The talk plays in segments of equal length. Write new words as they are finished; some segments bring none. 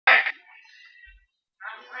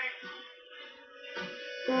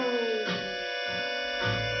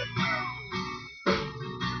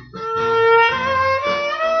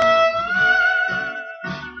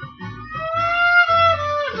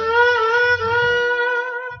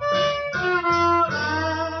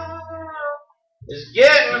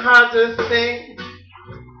hard to think.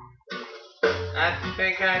 I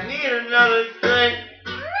think I need another drink.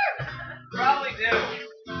 Probably do.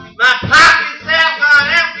 My pockets have gone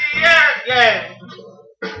empty again.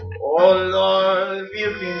 Oh Lord, if you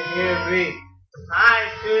can hear me, I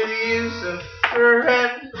could use a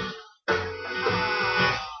friend.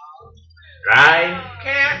 I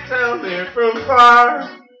can't tell me from far.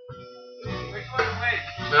 Which one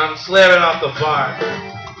which? I'm slaving off the bar.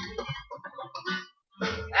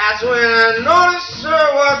 That's when I noticed her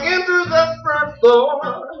walking through the front door.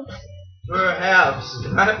 Perhaps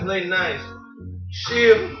if I play nice,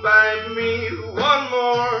 she'll buy me one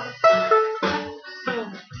more.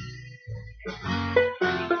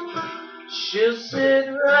 She'll sit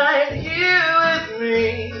right here with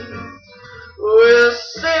me. We'll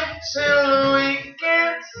sit till we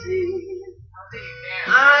can't see.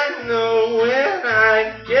 I know when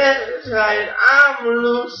I get tight, I'm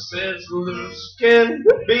loose as loose can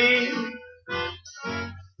be.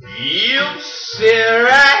 You sit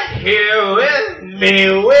right here with me.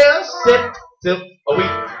 We'll sit till we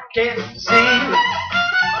can't see.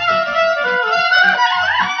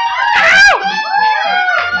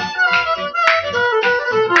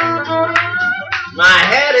 My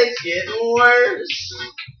headache's getting worse.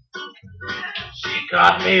 She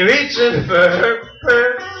caught me reaching for her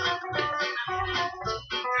purse.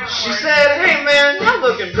 She said, "Hey man, you're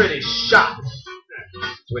looking pretty sharp."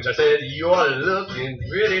 To which I said, "You're looking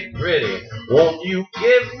pretty. Won't you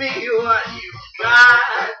give me what you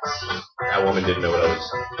got?" That woman didn't know what I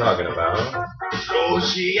was talking about. So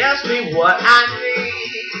she asked me what I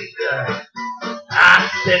need. I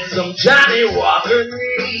said some Johnny Walker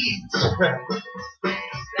needs.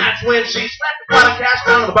 That's when she slapped the pot of cash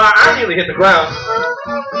down on the bar. I nearly hit the ground.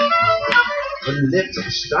 The lips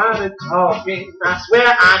started talking. I swear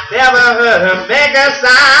I never heard her make a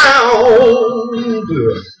sound.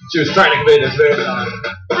 She was trying to convey this very loud.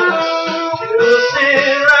 You sit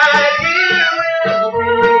right here with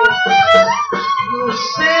me. You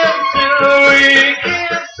sit till we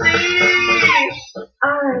can see. I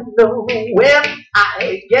know when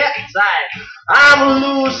I get tight, I'm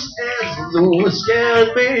loose as loose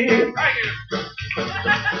can be.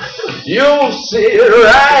 You sit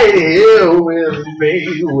right here with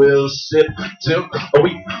me. We'll sit till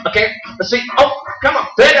we can't see. Oh, come on,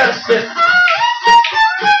 take a sip.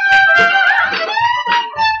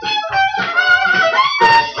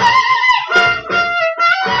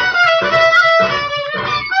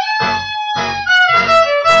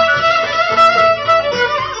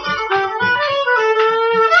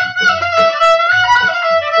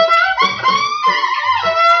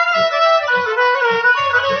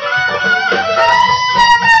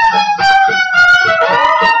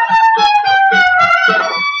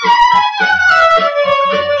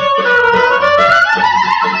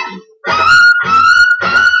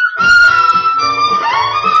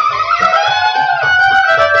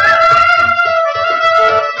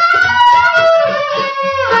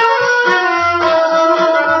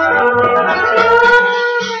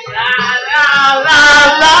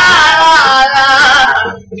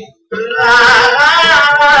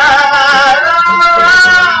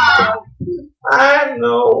 I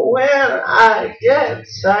know when I get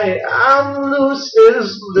tight, I'm loose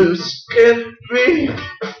as loose can be.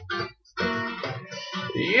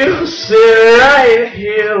 You sit right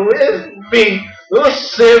here with me. We'll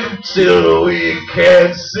sip till we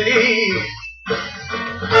can't see.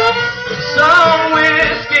 Some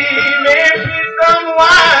whiskey, maybe some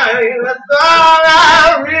wine. That's all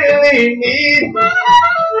I really need.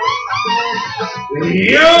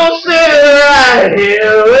 You sit right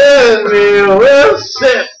here with me. We'll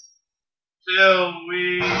sip till we.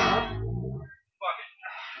 Fuck it.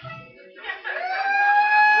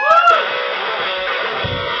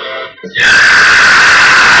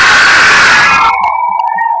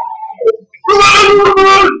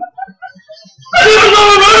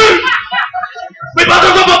 We bought a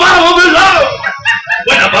bottle of love.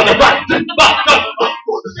 When a bottle.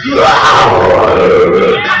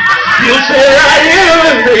 You sit right here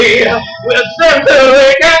with me. We'll sip till we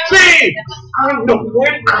can see. I know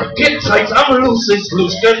when I get tight, I'm loose as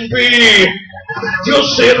loose can be. You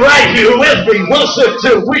sit right here with me. We'll sip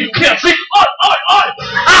till we can't see. Oi, oi, oi.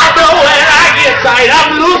 I know when I get tight,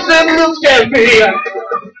 I'm loose as loose can be.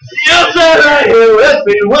 You sit right here with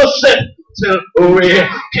me. We'll sip till we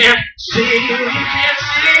can't see. We can't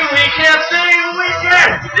see. We can't see. We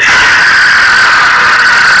can't.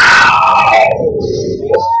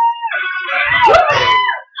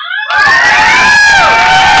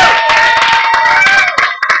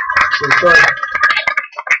 Sorry.